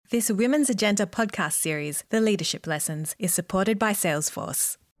This Women's Agenda podcast series, The Leadership Lessons, is supported by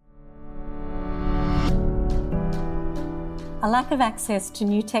Salesforce. A lack of access to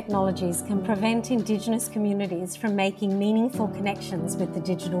new technologies can prevent Indigenous communities from making meaningful connections with the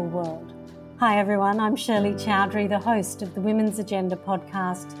digital world. Hi everyone, I'm Shirley Chowdhury, the host of the Women's Agenda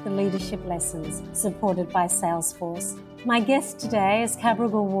podcast, The Leadership Lessons, supported by Salesforce. My guest today is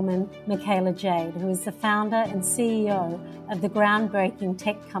Cabrogal woman Michaela Jade, who is the founder and CEO of the groundbreaking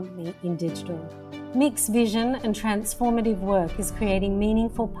tech company Indigital. Mick's vision and transformative work is creating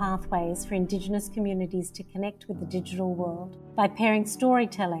meaningful pathways for Indigenous communities to connect with the digital world by pairing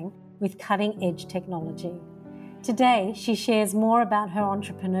storytelling with cutting-edge technology. Today, she shares more about her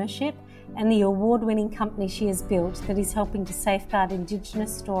entrepreneurship and the award-winning company she has built that is helping to safeguard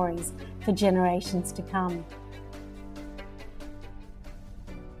Indigenous stories for generations to come.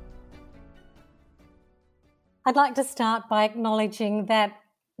 I'd like to start by acknowledging that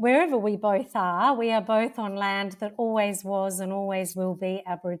wherever we both are, we are both on land that always was and always will be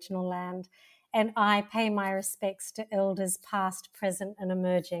Aboriginal land. And I pay my respects to elders past, present and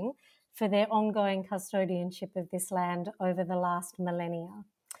emerging for their ongoing custodianship of this land over the last millennia.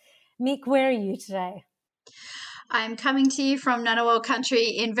 Mick, where are you today? I'm coming to you from Ngunnawal country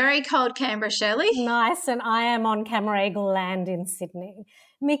in very cold Canberra, Shirley. Nice, and I am on Cammeraygal land in Sydney.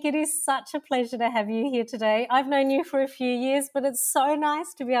 Mick, it is such a pleasure to have you here today. I've known you for a few years, but it's so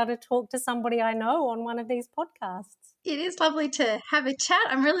nice to be able to talk to somebody I know on one of these podcasts. It is lovely to have a chat.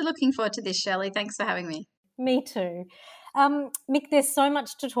 I'm really looking forward to this, Shirley. Thanks for having me. Me too. Mick, there's so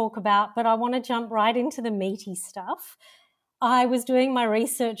much to talk about, but I want to jump right into the meaty stuff. I was doing my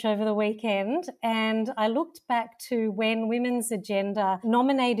research over the weekend and I looked back to when Women's Agenda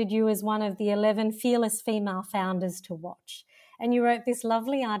nominated you as one of the 11 fearless female founders to watch. And you wrote this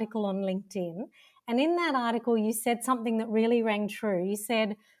lovely article on LinkedIn. And in that article, you said something that really rang true. You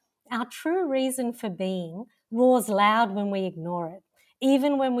said, "Our true reason for being roars loud when we ignore it,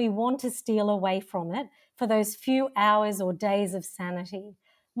 even when we want to steal away from it for those few hours or days of sanity.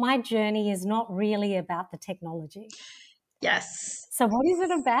 My journey is not really about the technology." Yes. So what is it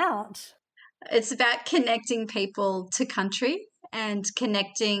about? It's about connecting people to country and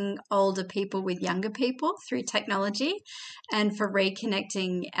connecting older people with younger people through technology, and for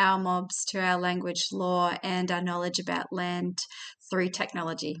reconnecting our mobs to our language, law and our knowledge about land through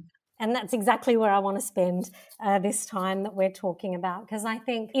technology. And that's exactly where I want to spend this time that we're talking about, because I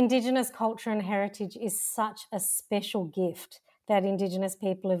think Indigenous culture and heritage is such a special gift that Indigenous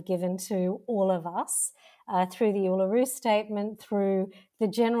people have given to all of us through the Uluru Statement, through the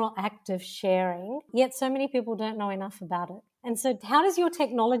general act of sharing, yet so many people don't know enough about it. And so how does your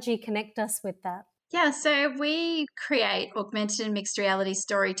technology connect us with that? Yeah, so we create augmented and mixed reality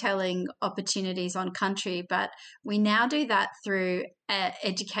storytelling opportunities on country, but we now do that through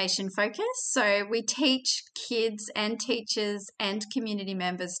education focus. So we teach kids and teachers and community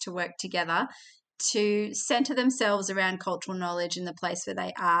members to work together to centre themselves around cultural knowledge in the place where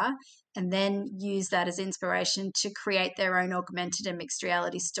they are, and then use that as inspiration to create their own augmented and mixed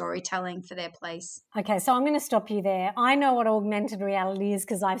reality storytelling for their place. Okay, so I'm going to stop you there. I know what augmented reality is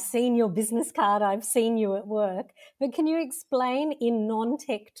because I've seen your business card, I've seen you at work, but can you explain in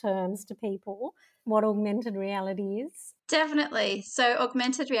non-tech terms to people what augmented reality is? Definitely. So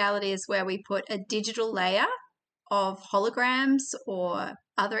augmented reality is where we put a digital layer of holograms or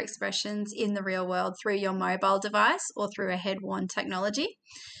other expressions in the real world through your mobile device or through a head-worn technology.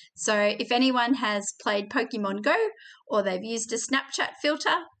 So if anyone has played Pokemon Go or they've used a Snapchat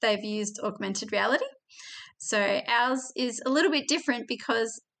filter, they've used augmented reality. So ours is a little bit different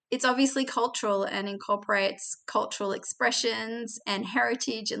because it's obviously cultural and incorporates cultural expressions and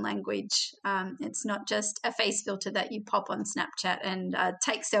heritage and language. It's not just a face filter that you pop on Snapchat and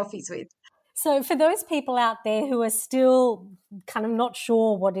take selfies with. So for those people out there who are still kind of not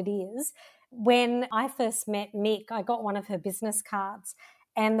sure what it is, when I first met Mick, I got one of her business cards.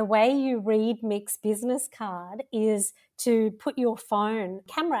 And the way you read Mick's business card is to put your phone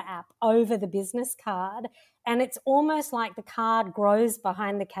camera app over the business card. And it's almost like the card grows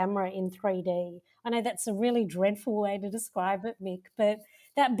behind the camera in 3D. I know that's a really dreadful way to describe it, Mick, but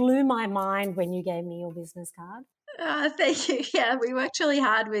that blew my mind when you gave me your business card. Thank you. Yeah, we worked really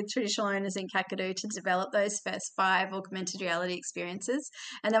hard with traditional owners in Kakadu to develop those first 5 augmented reality experiences.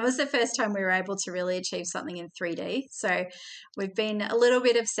 And that was the first time we were able to really achieve something in 3D. So we've been a little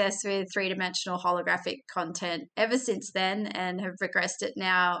bit obsessed with 3-dimensional holographic content ever since then, and have progressed it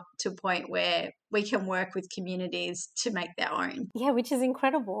now to a point where we can work with communities to make their own. Yeah, which is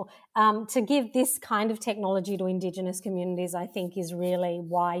incredible. To give this kind of technology to Indigenous communities, I think, is really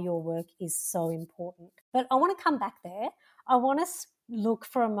why your work is so important. But I want to come back there. I want to look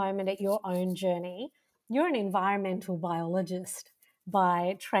for a moment at your own journey, you're an environmental biologist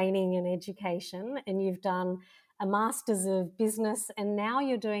by training and education, and you've done a Masters of Business, and now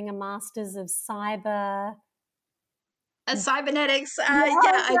you're doing a Masters of Cyber... Cybernetics. I'm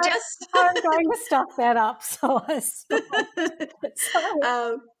going to stuff that up, so I stopped.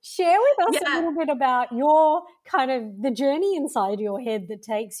 So share with us a little bit about your kind of the journey inside your head that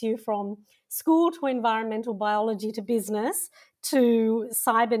takes you from school to environmental biology to business to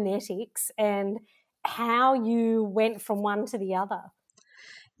cybernetics, and how you went from one to the other.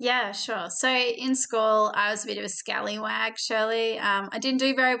 Yeah, sure. So in school, I was a bit of a scallywag, Shirley. I didn't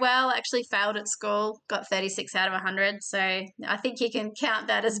do very well. I actually failed at school, got 36 out of 100. So I think you can count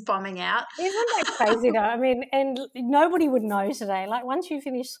that as bombing out. Isn't that crazy though? I mean, and nobody would know today. Like once you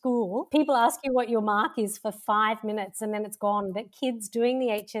finish school, people ask you what your mark is for 5 minutes and then it's gone. But kids doing the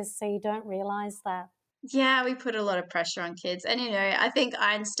HSC don't realise that. Yeah, we put a lot of pressure on kids. And, I think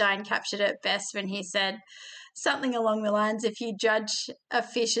Einstein captured it best when he said something along the lines, if you judge a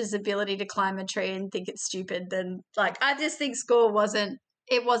fish's ability to climb a tree and think it's stupid, then I just think school wasn't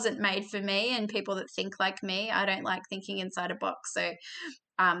made for me and people that think like me. I don't like thinking inside a box. So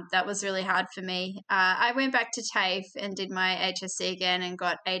that was really hard for me. I went back to TAFE and did my HSC again and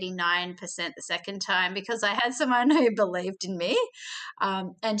got 89% the second time because I had someone who believed in me.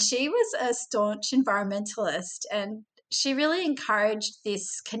 And she was a staunch environmentalist, and she really encouraged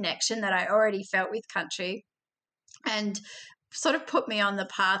this connection that I already felt with country and sort of put me on the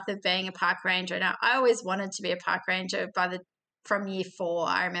path of being a park ranger. Now, I always wanted to be a park ranger from year 4.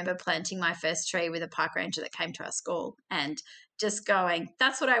 I remember planting my first tree with a park ranger that came to our school and just going,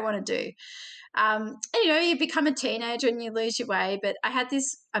 that's what I want to do. You become a teenager and you lose your way, but I had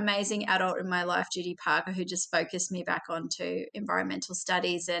this amazing adult in my life, Judy Parker, who just focused me back onto environmental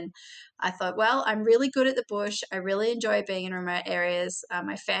studies. And I thought, well, I'm really good at the bush. I really enjoy being in remote areas.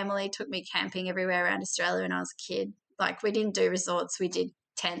 My family took me camping everywhere around Australia when I was a kid. We didn't do resorts, we did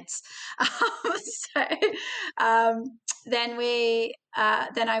tents. Then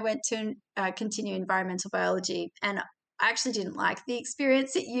I went to continue environmental biology, and I actually didn't like the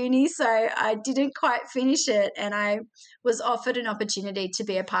experience at uni, so I didn't quite finish it. And I was offered an opportunity to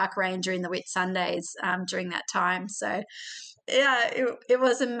be a park ranger in the Whitsundays during that time. So yeah, it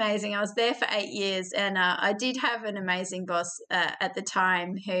was amazing. I was there for 8 years, and I did have an amazing boss at the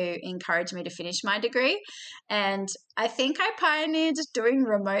time who encouraged me to finish my degree. And I think I pioneered doing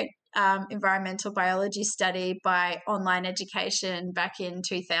remote environmental biology study by online education back in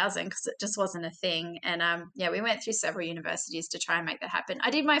 2000 because it just wasn't a thing. And we went through several universities to try and make that happen.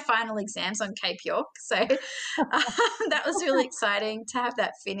 I did my final exams on Cape York, so that was really exciting to have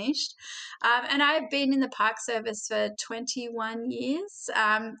that finished. And I've been in the park service for 21 years,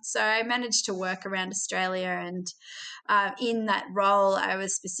 so I managed to work around Australia, and in that role I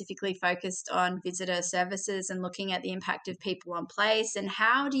was specifically focused on visitor services and looking at the impact of people on place and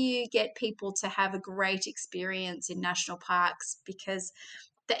how do you get people to have a great experience in national parks, because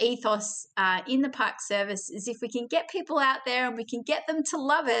the ethos in the park service is if we can get people out there and we can get them to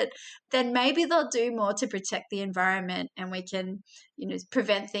love it, then maybe they'll do more to protect the environment, and we can,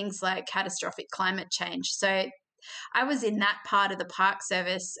 prevent things like catastrophic climate change. So I was in that part of the park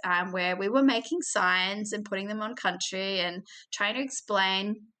service where we were making signs and putting them on country and trying to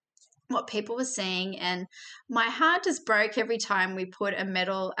explain what people were seeing. And my heart just broke every time we put a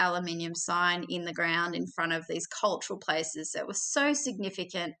metal aluminium sign in the ground in front of these cultural places that were so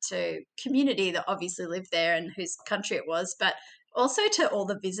significant to community that obviously lived there and whose country it was, but also to all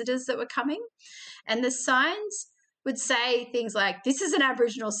the visitors that were coming. And the signs would say things like, this is an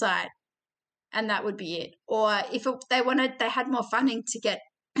Aboriginal site, and that would be it. Or if they had more funding to get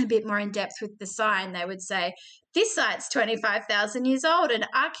a bit more in depth with the sign, they would say, this site's 25,000 years old and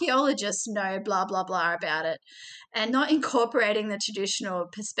archaeologists know blah, blah, blah about it, and not incorporating the traditional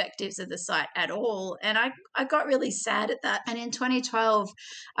perspectives of the site at all. And I got really sad at that. And in 2012,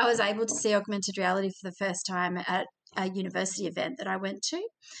 I was able to see augmented reality for the first time at a university event that I went to.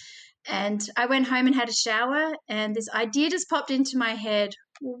 And I went home and had a shower, and this idea just popped into my head.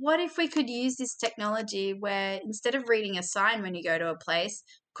 What if we could use this technology where instead of reading a sign when you go to a place,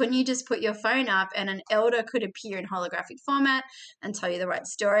 couldn't you just put your phone up and an elder could appear in holographic format and tell you the right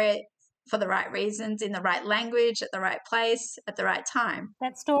story for the right reasons, in the right language, at the right place, at the right time?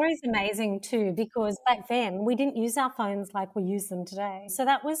 That story is amazing too, because back then we didn't use our phones like we use them today. So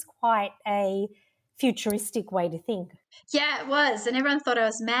that was quite a futuristic way to think. Yeah, it was. And everyone thought I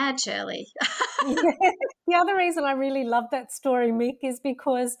was mad, Shirley. The other reason I really love that story, Mick, is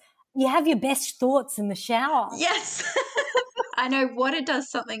because you have your best thoughts in the shower. Yes. I know water does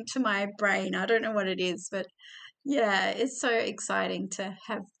something to my brain. I don't know what it is, but Yeah, it's so exciting to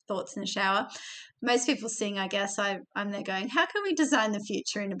have thoughts in the shower. Most people sing, I guess. I'm there going, how can we design the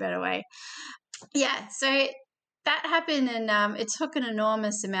future in a better way? Yeah, so that happened, and it took an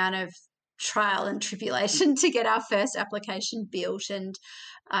enormous amount of trial and tribulation to get our first application built. And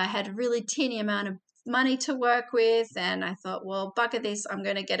I had a really teeny amount of money to work with, and I thought, well, bugger this, I'm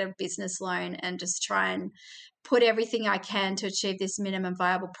going to get a business loan and just try and put everything I can to achieve this minimum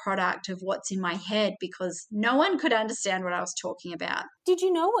viable product of what's in my head, because no one could understand what I was talking about. Did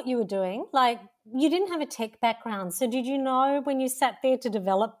you know what you were doing? Like, you didn't have a tech background. So did you know when you sat there to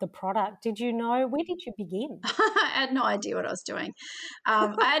develop the product, did you know, where did you begin? I had no idea what I was doing.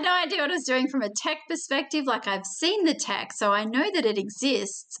 I had no idea what I was doing from a tech perspective. Like, I've seen the tech, so I know that it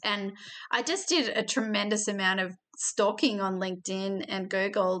exists. And I just did a tremendous amount of stalking on LinkedIn and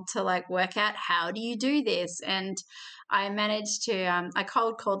Google to like work out, how do you do this? And I managed to, I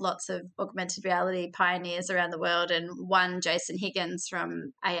cold called lots of augmented reality pioneers around the world, and one, Jason Higgins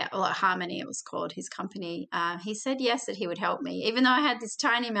from Harmony, it was called, his company. He said yes, that he would help me. Even though I had this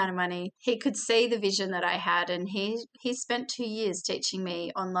tiny amount of money, he could see the vision that I had, and he spent 2 years teaching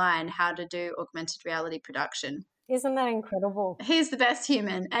me online how to do augmented reality production. Isn't that incredible? He's the best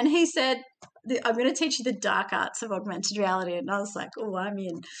human. And he said, I'm going to teach you the dark arts of augmented reality. And I was like, oh, I'm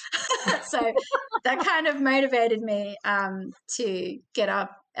in. So that kind of motivated me to get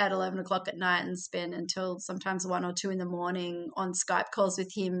up at 11 o'clock at night and spend until sometimes 1 or 2 in the morning on Skype calls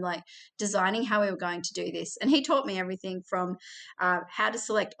with him, like designing how we were going to do this. And he taught me everything from how to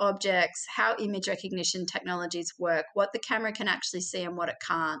select objects, how image recognition technologies work, what the camera can actually see and what it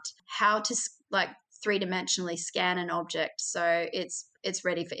can't, how to like three-dimensionally scan an object so it's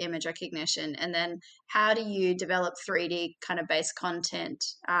ready for image recognition, and then how do you develop 3D kind of base content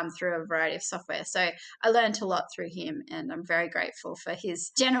through a variety of software. So I learned a lot through him, and I'm very grateful for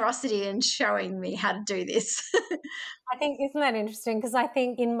his generosity in showing me how to do this. I think, isn't that interesting? Because I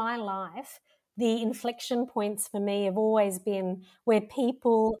think in my life, the inflection points for me have always been where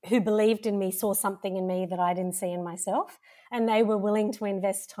people who believed in me saw something in me that I didn't see in myself, and they were willing to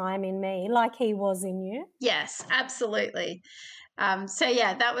invest time in me like he was in you. Yes, absolutely. So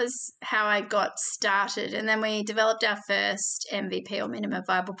yeah, that was how I got started. And then we developed our first MVP, or minimum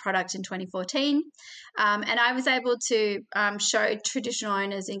viable product, in 2014. And I was able to show traditional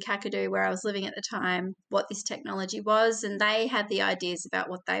owners in Kakadu, where I was living at the time, what this technology was. And they had the ideas about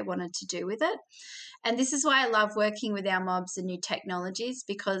what they wanted to do with it. And this is why I love working with our mobs and new technologies,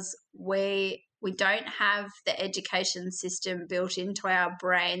 because we don't have the education system built into our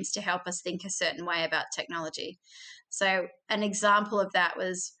brains to help us think a certain way about technology. So an example of that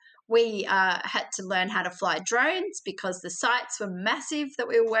was we had to learn how to fly drones because the sites were massive that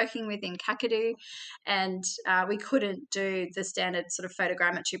we were working with in Kakadu, and we couldn't do the standard sort of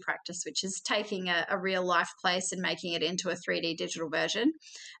photogrammetry practice, which is taking a real life place and making it into a 3D digital version.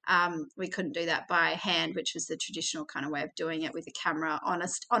 We couldn't do that by hand, which was the traditional kind of way of doing it, with a camera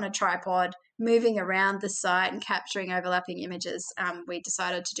on a tripod, moving around the site and capturing overlapping images. We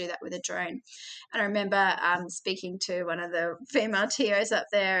decided to do that with a drone. And I remember speaking to one of the female TOs up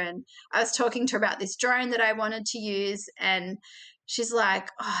there, and I was talking to her about this drone that I wanted to use, and she's like,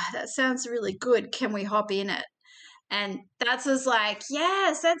 oh, that sounds really good. Can we hop in it? And that was like,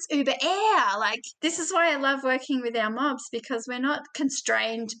 yes, that's Uber Air. Like, this is why I love working with our mobs, because we're not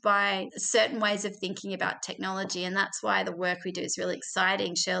constrained by certain ways of thinking about technology. And that's why the work we do is really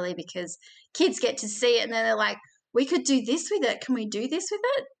exciting, Shirley, because kids get to see it and then they're like, we could do this with it. Can we do this with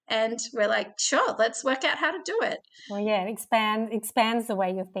it? And we're like, sure, let's work out how to do it. Well, yeah, it expands the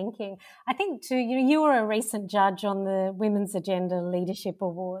way you're thinking. I think too, you were a recent judge on the Women's Agenda Leadership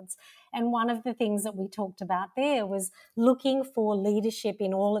Awards. And one of the things that we talked about there was looking for leadership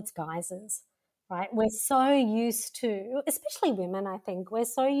in all its guises, right? We're so used to, especially women, I think, we're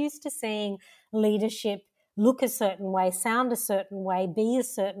so used to seeing leadership look a certain way, sound a certain way, be a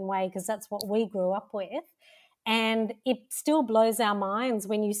certain way, because that's what we grew up with. And it still blows our minds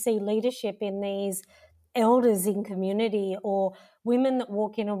when you see leadership in these elders in community, or women that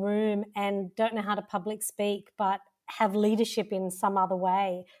walk in a room and don't know how to public speak but have leadership in some other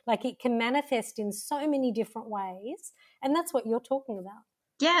way. Like, it can manifest in so many different ways, and that's what you're talking about.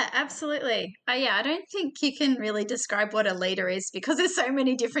 Yeah, absolutely. I don't think you can really describe what a leader is, because there's so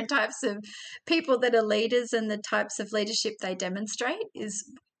many different types of people that are leaders, and the types of leadership they demonstrate is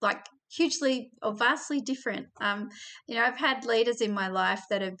like hugely or vastly different. I've had leaders in my life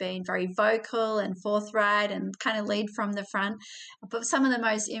that have been very vocal and forthright and kind of lead from the front, but some of the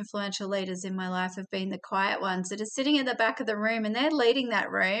most influential leaders in my life have been the quiet ones that are sitting at the back of the room, and they're leading that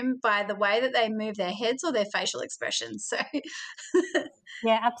room by the way that they move their heads or their facial expressions. So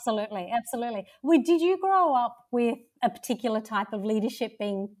Yeah, absolutely. Absolutely. Did you grow up with a particular type of leadership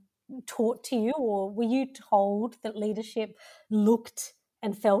being taught to you, or were you told that leadership looked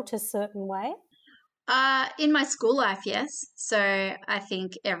and felt a certain way? In my school life, yes. So I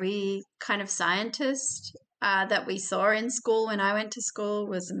think every kind of scientist that we saw in school when I went to school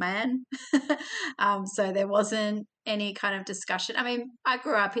was a man. So there wasn't any kind of discussion. I mean, I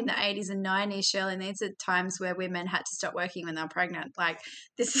grew up in the 80s and 90s, Shirley, and these are times where women had to stop working when they were pregnant. Like,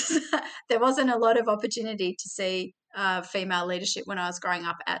 this is, there wasn't a lot of opportunity to see female leadership when I was growing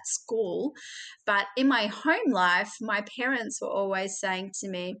up at school. But in my home life, my parents were always saying to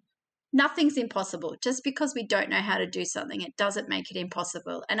me, nothing's impossible. Just because we don't know how to do something, it doesn't make it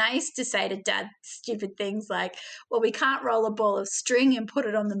impossible. And I used to say to Dad stupid things like, well, we can't roll a ball of string and put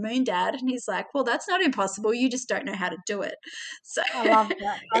it on the moon, Dad. And he's like, well, that's not impossible. You just don't know how to do it. So I love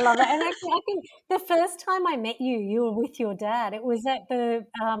that. I love that. And actually, I think the first time I met you, you were with your dad. It was at the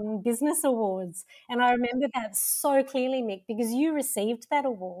Business Awards. And I remember that so clearly, Mick, because you received that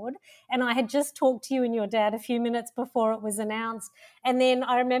award. And I had just talked to you and your dad a few minutes before it was announced. And then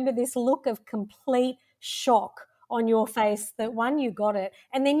I remember this look of complete shock on your face that, one, you got it,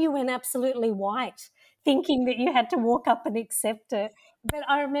 and then you went absolutely white, thinking that you had to walk up and accept it. But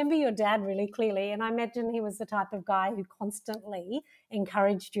I remember your dad really clearly, and I imagine he was the type of guy who constantly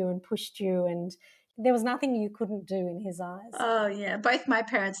encouraged you and pushed you, and there was nothing you couldn't do in his eyes. Oh, yeah. Both my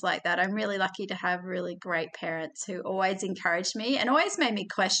parents like that. I'm really lucky to have really great parents who always encouraged me and always made me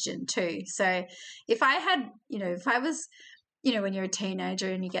question too. So if I had, if I was, when you're a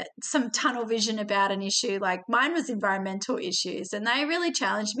teenager and you get some tunnel vision about an issue, like mine was environmental issues, and they really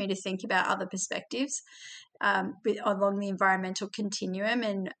challenged me to think about other perspectives along the environmental continuum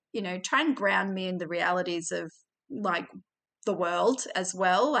and, try and ground me in the realities of like the world as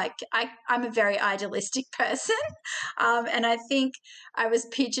well. Like I'm a very idealistic person. And I think I was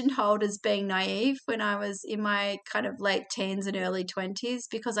pigeonholed as being naive when I was in my kind of late teens and early 20s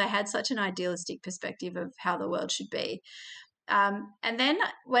because I had such an idealistic perspective of how the world should be. And then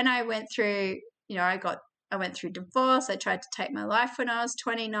when I went through, I went through divorce. I tried to take my life when I was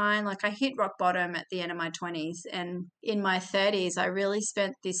 29. Like I hit rock bottom at the end of my 20s. And in my 30s, I really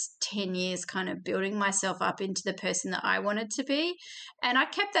spent this 10 years kind of building myself up into the person that I wanted to be. And I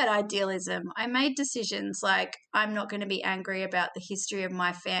kept that idealism. I made decisions like I'm not going to be angry about the history of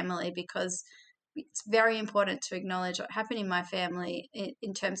my family because it's very important to acknowledge what happened in my family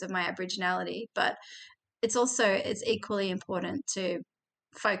in terms of my Aboriginality. But it's equally important to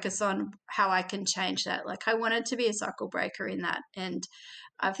focus on how I can change that. Like I wanted to be a cycle breaker in that. And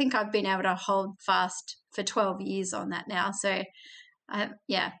I think I've been able to hold fast for 12 years on that now. So I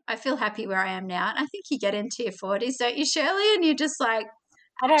feel happy where I am now. And I think you get into your 40s, don't you, Shirley? And you're just like,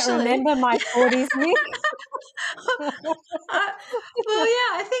 I don't remember my 40s, Nick. Well,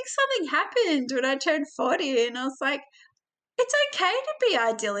 yeah, I think something happened when I turned 40 and I was like, it's okay to be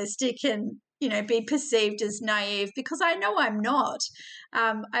idealistic and be perceived as naive because I know I'm not.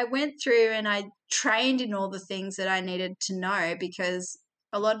 I went through and I trained in all the things that I needed to know because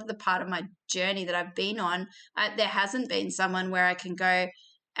a lot of the part of my journey that I've been on, there hasn't been someone where I can go,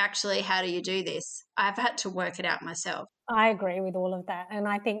 actually, how do you do this? I've had to work it out myself. I agree with all of that. And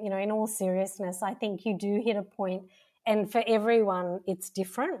I think, in all seriousness, I think you do hit a point, and for everyone, it's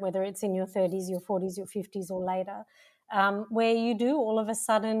different, whether it's in your 30s, your 40s, your 50s or later, where you do all of a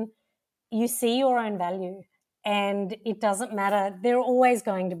sudden, you see your own value and it doesn't matter. There are always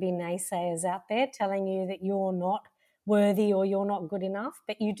going to be naysayers out there telling you that you're not worthy or you're not good enough,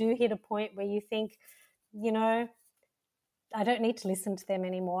 but you do hit a point where you think, I don't need to listen to them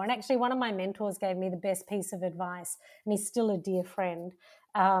anymore. And actually one of my mentors gave me the best piece of advice, and he's still a dear friend.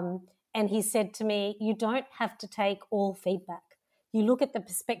 And he said to me, you don't have to take all feedback. You look at the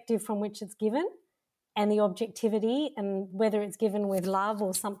perspective from which it's given and the objectivity and whether it's given with love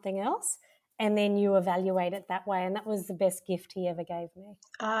or something else, and then you evaluate it that way. And that was the best gift he ever gave me.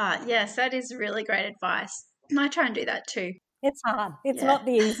 Yes, that is really great advice. I try and do that too. It's hard. It's not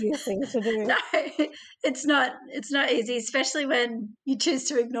the easiest thing to do. No, it's not. It's not easy, especially when you choose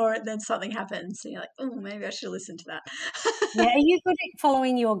to ignore it and then something happens. And you're like, oh, maybe I should listen to that. Yeah, are you good at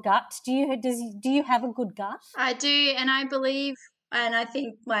following your gut? Do you have a good gut? I do, and I believe, and I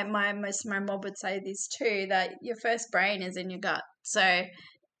think like most of my mob would say this too, that your first brain is in your gut. So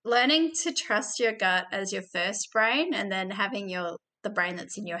learning to trust your gut as your first brain and then having the brain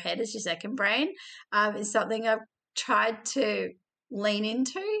that's in your head as your second brain is something I've tried to lean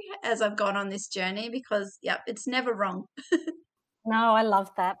into as I've gone on this journey because, it's never wrong. No, I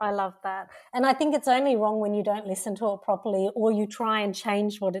love that. I love that. And I think it's only wrong when you don't listen to it properly or you try and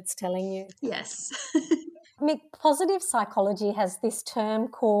change what it's telling you. Yes. Mick, positive psychology has this term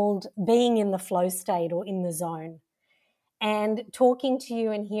called being in the flow state or in the zone. And talking to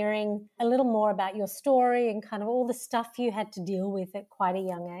you and hearing a little more about your story and kind of all the stuff you had to deal with at quite a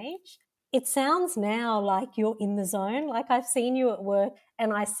young age, it sounds now like you're in the zone. Like I've seen you at work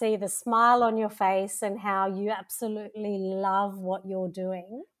and I see the smile on your face and how you absolutely love what you're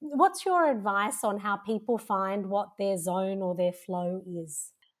doing. What's your advice on how people find what their zone or their flow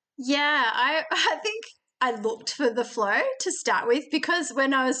is? Yeah, I think I looked for the flow to start with, because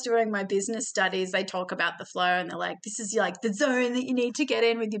when I was doing my business studies, they talk about the flow and they're like, this is like the zone that you need to get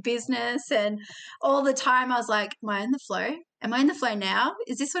in with your business. And all the time I was like, am I in the flow? Am I in the flow now?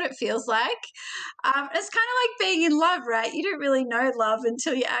 Is this what it feels like? It's kind of like being in love, right? You don't really know love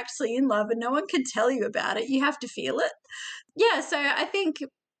until you're actually in love, and no one can tell you about it. You have to feel it. Yeah, so I think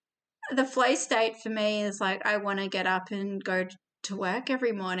the flow state for me is like, I want to get up and go to work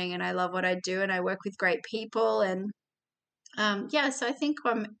every morning, and I love what I do, and I work with great people, and so I think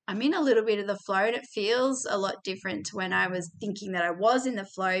I'm in a little bit of the flow, and it feels a lot different to when I was thinking that I was in the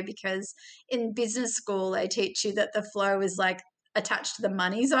flow, because in business school they teach you that the flow is like attached to the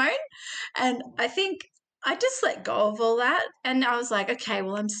money zone, and I think I just let go of all that, and I was like, okay,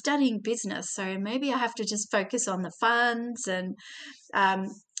 well, I'm studying business, so maybe I have to just focus on the funds. And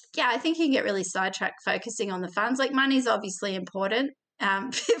I think you can get really sidetracked focusing on the funds. Like, money's obviously important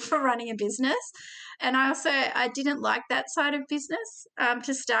for running a business. And I didn't like that side of business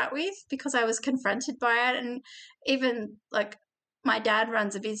to start with, because I was confronted by it. And even like my dad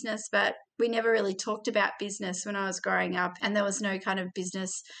runs a business, but we never really talked about business when I was growing up. And there was no kind of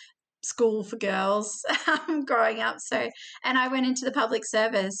business school for girls growing up. And I went into the public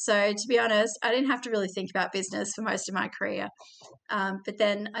service. So to be honest, I didn't have to really think about business for most of my career. But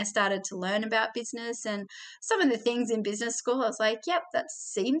then I started to learn about business, and some of the things in business school, I was like, yep, that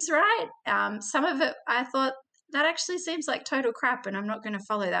seems right. Some of it, I thought, that actually seems like total crap, and I'm not going to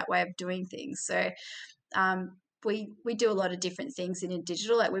follow that way of doing things. So we do a lot of different things in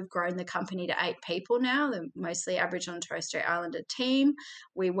digital. Like, we've grown the company to 8 people now, the mostly Aboriginal and Torres Strait Islander team.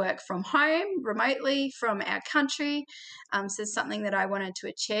 We work from home remotely from our country. So it's something that I wanted to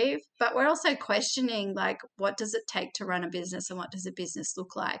achieve. But we're also questioning, like, what does it take to run a business, and what does a business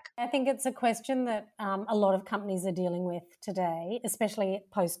look like? I think it's a question that a lot of companies are dealing with today, especially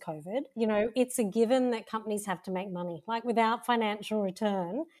post-COVID. You know, it's a given that companies have to make money. Like, without financial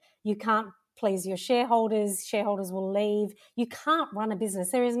return, you can't please your shareholders. Shareholders will leave. You can't run a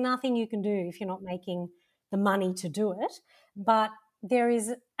business. There is nothing you can do if you're not making the money to do it. But there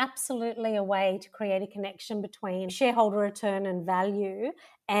is absolutely a way to create a connection between shareholder return and value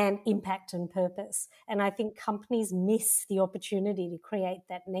and impact and purpose. And I think companies miss the opportunity to create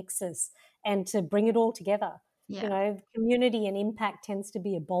that nexus and to bring it all together. Yeah. You know, community and impact tends to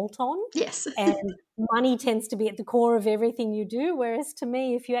be a bolt-on. Yes. And money tends to be at the core of everything you do. Whereas to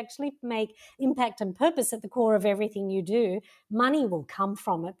me, if you actually make impact and purpose at the core of everything you do, money will come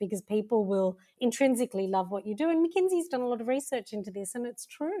from it, because people will intrinsically love what you do. And McKinsey's done a lot of research into this, and it's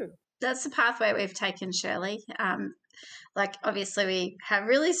true. That's the pathway we've taken, Shirley. Like, obviously we have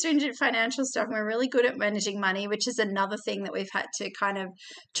really stringent financial stuff, and we're really good at managing money, which is another thing that we've had to kind of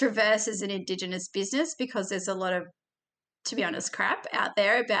traverse as an Indigenous business, because there's a lot of, to be honest, crap out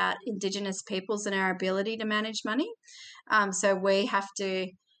there about Indigenous peoples and our ability to manage money. So we have to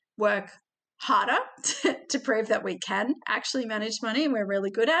work harder to prove that we can actually manage money, and we're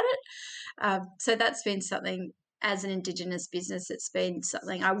really good at it. So that's been something, as an Indigenous business, it's been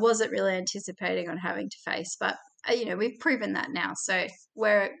something I wasn't really anticipating on having to face, but we've proven that now, so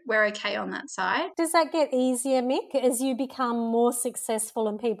we're okay on that side. Does that get easier, Mick, as you become more successful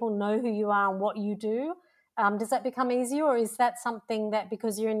and people know who you are and what you do? Does that become easier, or is that something that,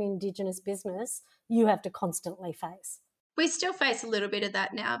 because you're an Indigenous business, you have to constantly face? We still face a little bit of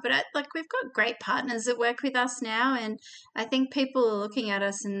that now, but we've got great partners that work with us now, and I think people are looking at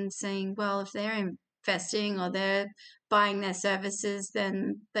us and saying, well, if they're investing or they're buying their services,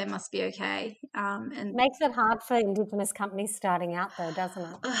 then they must be okay. And makes it hard for Indigenous companies starting out, though, doesn't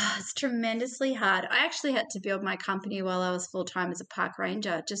it? It's tremendously hard. I actually had to build my company while I was full-time as a park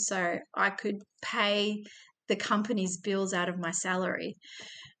ranger, just so I could pay the company's bills out of my salary.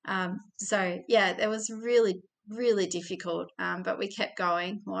 It was really, really difficult, but we kept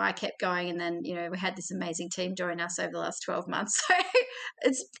going. Well, I kept going, and then, we had this amazing team join us over the last 12 months. So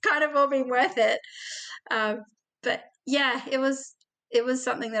it's kind of all been worth it. But yeah, it was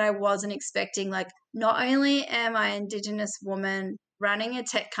something that I wasn't expecting. Like, not only am I an Indigenous woman running a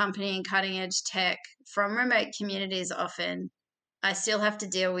tech company and cutting edge tech from remote communities often, I still have to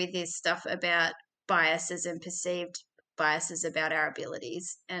deal with this stuff about biases and perceived biases about our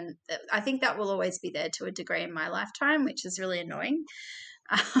abilities. And I think that will always be there to a degree in my lifetime, which is really annoying.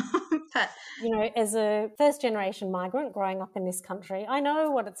 But as a first generation migrant growing up in this country, I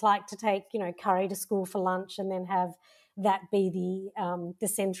know what it's like to take, curry to school for lunch and then have that be the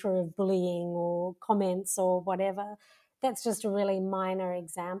center of bullying or comments or whatever. That's just a really minor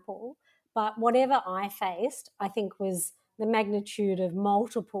example. But whatever I faced, I think was the magnitude of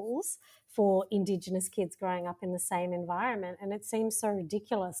multiples for Indigenous kids growing up in the same environment. And it seems so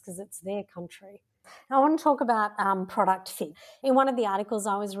ridiculous because it's their country. I want to talk about product fit. In one of the articles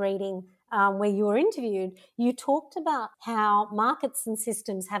I was reading where you were interviewed, you talked about how markets and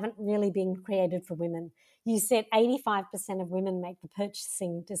systems haven't really been created for women. You said 85% of women make the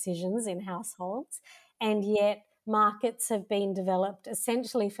purchasing decisions in households, and yet markets have been developed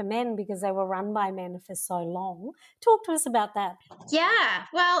essentially for men because they were run by men for so long. Talk to us about that. Yeah,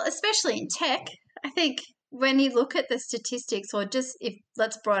 well, especially in tech, I think when you look at the statistics, or just if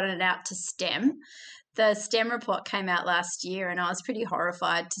let's broaden it out to STEM, the STEM report came out last year, and I was pretty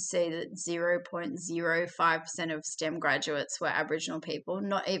horrified to see that 0.05% of STEM graduates were Aboriginal people,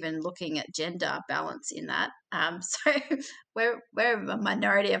 not even looking at gender balance in that. So we're a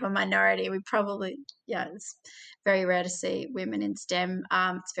minority of a minority. It's very rare to see women in STEM.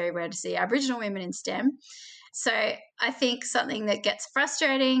 It's very rare to see Aboriginal women in STEM. So I think something that gets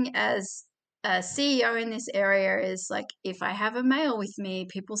frustrating as a CEO in this area is like, if I have a male with me,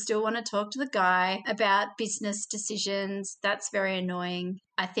 people still want to talk to the guy about business decisions. That's very annoying.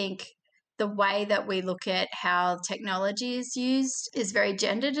 I think the way that we look at how technology is used is very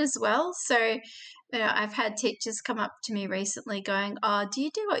gendered as well. So, I've had teachers come up to me recently going, "Oh, do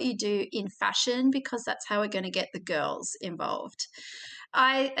you do what you do in fashion? Because that's how we're going to get the girls involved."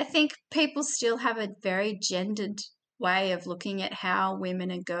 I think people still have a very gendered way of looking at how women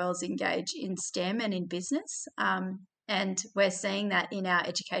and girls engage in STEM and in business. And we're seeing that in our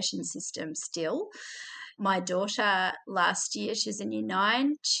education system still. My daughter last year, she's in year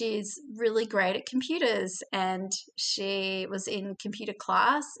 9, she's really great at computers, and she was in computer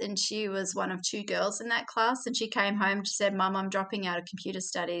class, and she was one of 2 girls in that class, and she came home and said, "Mum, I'm dropping out of computer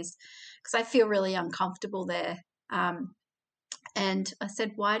studies because I feel really uncomfortable there." And I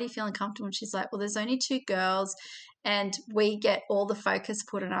said, "Why do you feel uncomfortable?" And she's like, "Well, there's only 2 girls and we get all the focus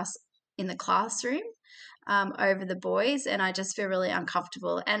put on us in the classroom over the boys, and I just feel really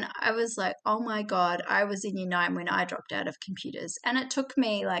uncomfortable." And I was like, oh my God, I was in year 9 when I dropped out of computers, and it took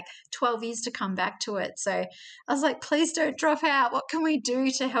me like 12 years to come back to it. So I was like, please don't drop out. What can we do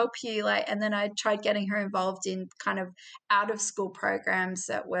to help you? And then I tried getting her involved in kind of out of school programs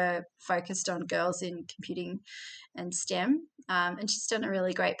that were focused on girls in computing and STEM. And she's done a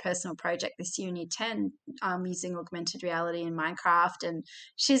really great personal project this year in year 10 using augmented reality in Minecraft. And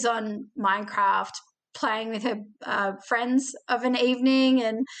she's on Minecraft playing with her friends of an evening.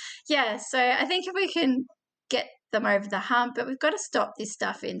 And so I think if we can get them over the hump, but we've got to stop this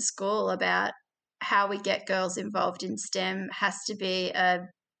stuff in school about how we get girls involved in STEM has to be a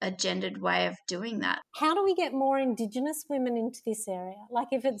gendered way of doing that. How do we get more Indigenous women into this area? Like,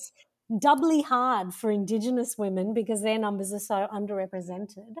 if it's doubly hard for Indigenous women because their numbers are so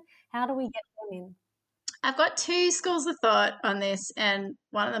underrepresented, how do we get them in? I've got 2 schools of thought on this, and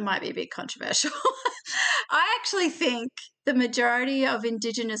one of them might be a bit controversial. I actually think the majority of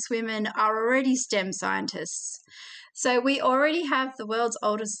Indigenous women are already STEM scientists. So we already have the world's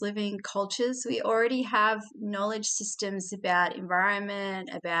oldest living cultures. We already have knowledge systems about environment,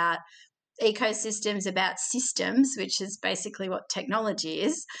 about ecosystems, about systems, which is basically what technology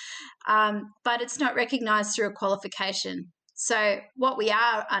is. But it's not recognised through a qualification. So what we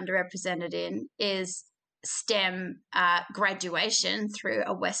are underrepresented in is STEM graduation through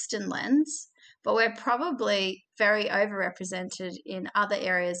a Western lens, but we're probably very overrepresented in other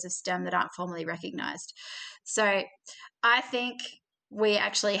areas of STEM that aren't formally recognised. So I think we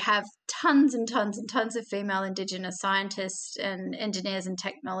actually have tons and tons and tons of female Indigenous scientists and engineers and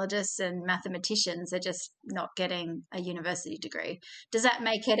technologists and mathematicians. They're just not getting a university degree. Does that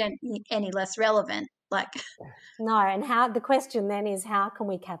make it any less relevant? No, and the question then is, how can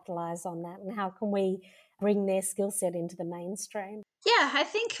we capitalise on that, and how can we bring their skill set into the mainstream? Yeah, I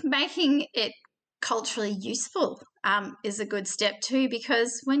think making it culturally useful is a good step too,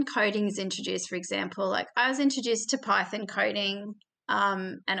 because when coding is introduced, for example, I was introduced to Python coding,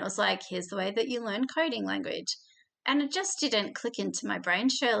 and it was like, here's the way that you learn coding language. And it just didn't click into my brain,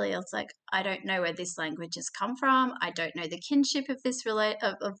 Shirley. I was like, I don't know where this language has come from. I don't know the kinship of this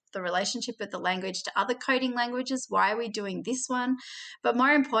of the relationship of the language to other coding languages. Why are we doing this one? But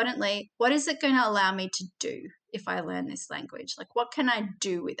more importantly, what is it going to allow me to do? if I learn this language? Like, what can I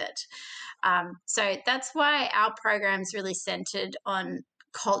do with it? So that's why our program's really centered on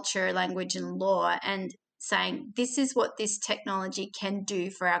culture, language, and law, and saying this is what this technology can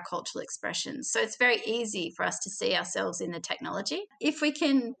do for our cultural expressions. So it's very easy for us to see ourselves in the technology. If we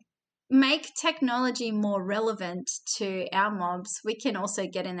can make technology more relevant to our mobs, we can also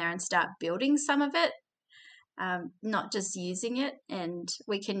get in there and start building some of it, not just using it. And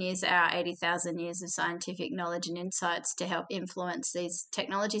we can use our 80,000 years of scientific knowledge and insights to help influence these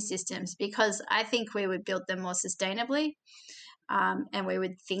technology systems, because I think we would build them more sustainably. And we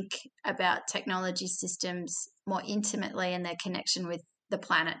would think about technology systems more intimately and their connection with the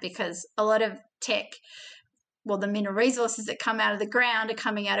planet, because a lot of tech, well, the mineral resources that come out of the ground are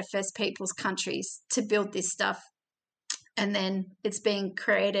coming out of First Peoples countries to build this stuff. And then it's being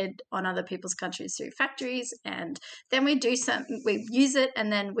created on other people's countries through factories. And then we use it,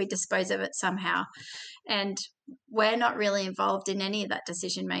 and then we dispose of it somehow. And we're not really involved in any of that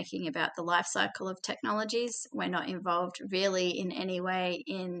decision making about the life cycle of technologies. We're not involved really in any way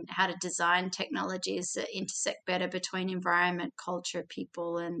in how to design technologies that intersect better between environment, culture,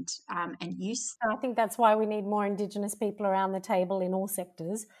 people, and use. I think that's why we need more Indigenous people around the table in all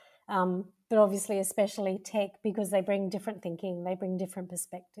sectors. But obviously especially tech, because they bring different thinking, they bring different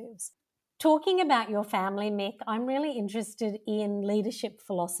perspectives. Talking about your family, Mick, I'm really interested in leadership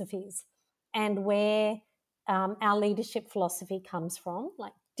philosophies and where our leadership philosophy comes from.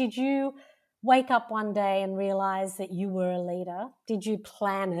 Like, did you wake up one day and realize that you were a leader? Did you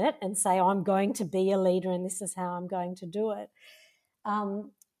plan it and say, I'm going to be a leader and this is how I'm going to do it?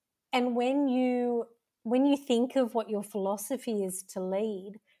 And when you think of what your philosophy is to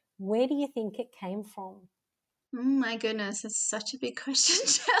lead, where do you think it came from? Oh my goodness, that's such a big question,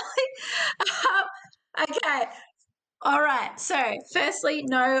 Shelley. Okay. All right. So firstly,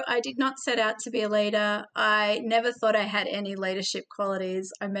 no, I did not set out to be a leader. I never thought I had any leadership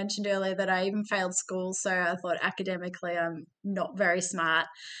qualities. I mentioned earlier that I even failed school, so I thought academically I'm not very smart.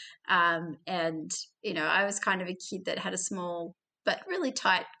 And, I was kind of a kid that had a small but really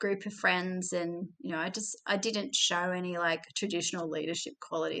tight group of friends. And, I didn't show any like traditional leadership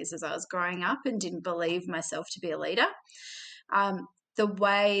qualities as I was growing up, and didn't believe myself to be a leader. The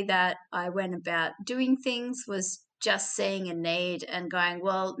way that I went about doing things was just seeing a need and going,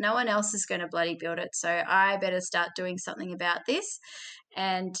 well, no one else is going to bloody build it, so I better start doing something about this,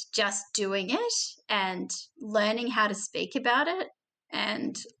 and just doing it and learning how to speak about it,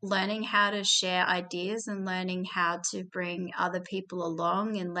 and learning how to share ideas, and learning how to bring other people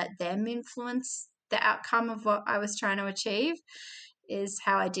along and let them influence the outcome of what I was trying to achieve is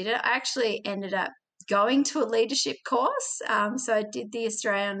how I did it. I actually ended up going to a leadership course. So I did the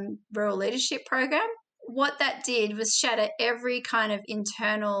Australian Rural Leadership Program. What that did was shatter every kind of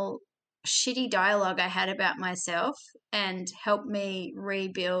internal shitty dialogue I had about myself, and help me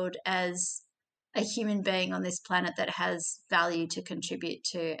rebuild as a human being on this planet that has value to contribute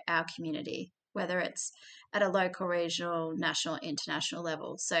to our community, whether it's at a local, regional, national, international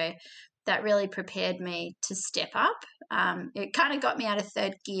level. So that really prepared me to step up. It kind of got me out of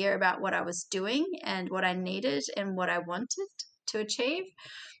third gear about what I was doing and what I needed and what I wanted to achieve.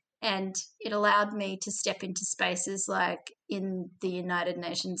 And it allowed me to step into spaces like in the United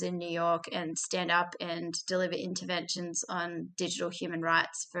Nations in New York and stand up and deliver interventions on digital human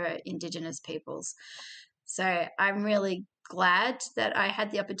rights for Indigenous peoples. So I'm really glad that I had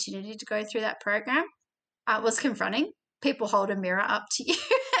the opportunity to go through that program. It was confronting. People hold a mirror up to you,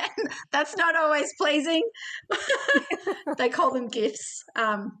 and that's not always pleasing. They call them gifts.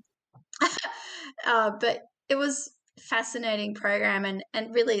 But it was fascinating program, and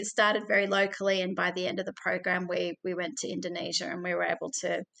really it started very locally, and by the end of the program we went to Indonesia, and we were able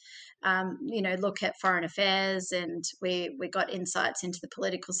to look at foreign affairs, and we got insights into the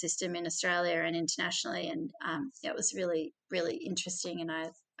political system in Australia and internationally, and it was really, really interesting, and I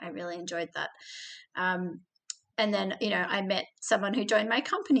really enjoyed that. And then I met someone who joined my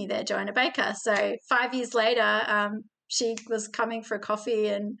company there, Joanna Baker. So 5 years later, she was coming for a coffee,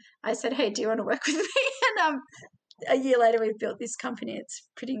 and I said, hey, do you want to work with me? And a year later, we've built this company. It's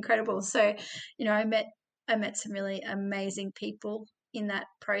pretty incredible. So, I met some really amazing people in that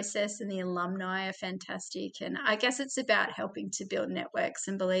process, and the alumni are fantastic. And I guess it's about helping to build networks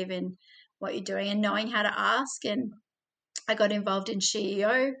and believe in what you're doing and knowing how to ask. And I got involved in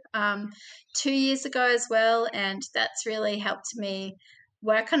SheEO 2 years ago as well, and that's really helped me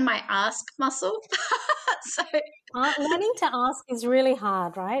work on my ask muscle. So learning to ask is really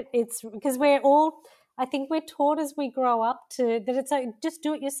hard, right? It's because I think we're taught as we grow up that it's like, just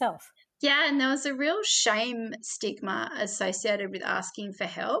do it yourself. Yeah, and there was a real shame stigma associated with asking for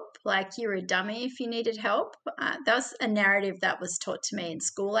help, like you're a dummy if you needed help. That was a narrative that was taught to me in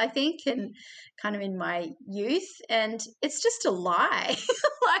school, I think, and kind of in my youth. And it's just a lie.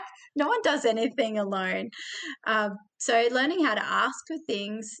 Like, no one does anything alone. So learning how to ask for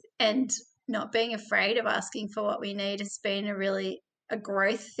things and not being afraid of asking for what we need has been a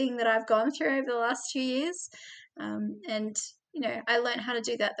growth thing that I've gone through over the last 2 years. And I learned how to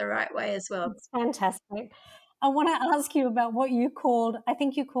do that the right way as well. It's fantastic. I want to ask you about what I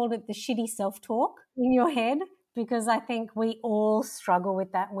think you called it the shitty self-talk in your head, because I think we all struggle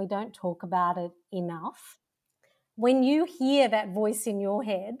with that and we don't talk about it enough. When you hear that voice in your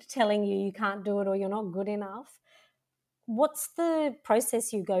head telling you can't do it or you're not good enough, what's the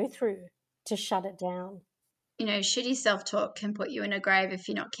process you go through to shut it down? Shitty self-talk can put you in a grave if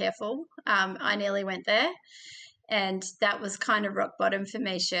you're not careful. I nearly went there. And that was kind of rock bottom for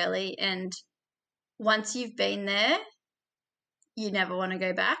me, Shirley. And once you've been there, you never want to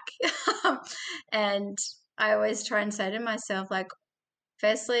go back. And I always try and say to myself, like,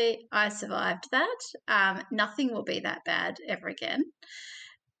 firstly, I survived that. Nothing will be that bad ever again.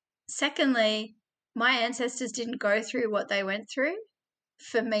 Secondly, my ancestors didn't go through what they went through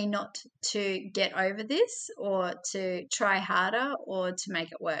for me not to get over this or to try harder or to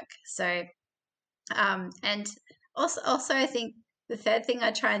make it work. So, and also, I think the third thing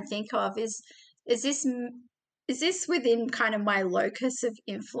I try and think of is this within kind of my locus of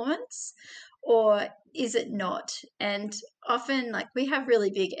influence, or is it not? And often, like, we have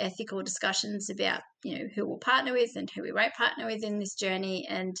really big ethical discussions about who we'll partner with and who we won't partner with in this journey.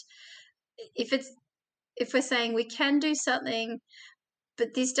 And if we're saying we can do something,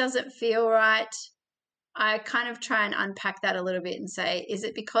 but this doesn't feel right, I kind of try and unpack that a little bit and say, is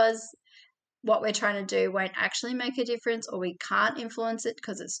it because what we're trying to do won't actually make a difference, or we can't influence it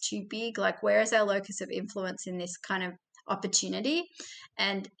because it's too big? Like, where is our locus of influence in this kind of opportunity?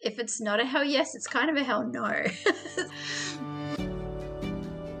 And if it's not a hell yes, it's kind of a hell no.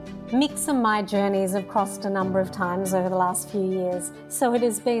 Mix and my journeys have crossed a number of times over the last few years, so it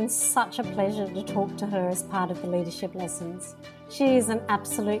has been such a pleasure to talk to her as part of the Leadership Lessons. She is an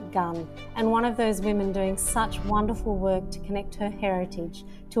absolute gun and one of those women doing such wonderful work to connect her heritage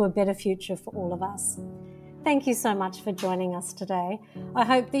to a better future for all of us. Thank you so much for joining us today. I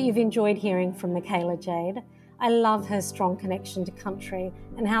hope that you've enjoyed hearing from Michaela Jade. I love her strong connection to country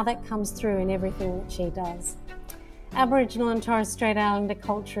and how that comes through in everything that she does. Aboriginal and Torres Strait Islander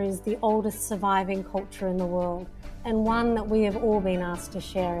culture is the oldest surviving culture in the world, and one that we have all been asked to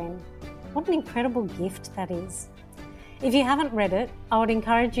share in. What an incredible gift that is. If you haven't read it, I would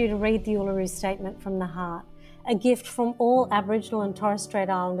encourage you to read the Uluru Statement from the Heart, a gift from all Aboriginal and Torres Strait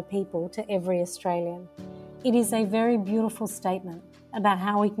Islander people to every Australian. It is a very beautiful statement about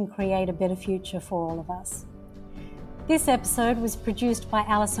how we can create a better future for all of us. This episode was produced by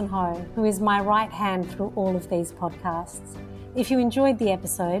Alison Ho, who is my right hand through all of these podcasts. If you enjoyed the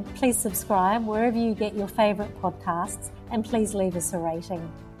episode, please subscribe wherever you get your favourite podcasts, and please leave us a rating.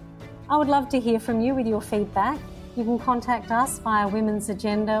 I would love to hear from you with your feedback. You can contact us via Women's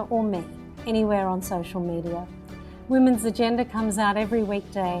Agenda or me, anywhere on social media. Women's Agenda comes out every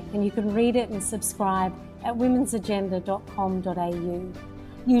weekday, and you can read it and subscribe at womensagenda.com.au.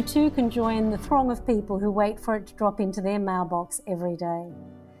 You too can join the throng of people who wait for it to drop into their mailbox every day.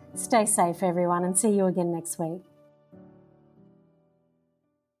 Stay safe, everyone, and see you again next week.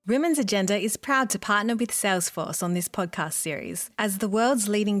 Women's Agenda is proud to partner with Salesforce on this podcast series. As the world's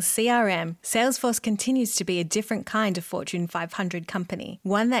leading CRM, Salesforce continues to be a different kind of Fortune 500 company,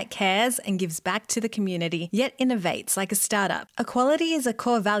 one that cares and gives back to the community, yet innovates like a startup. Equality is a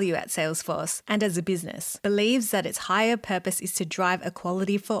core value at Salesforce, and as a business, believes that its higher purpose is to drive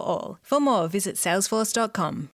equality for all. For more, visit salesforce.com.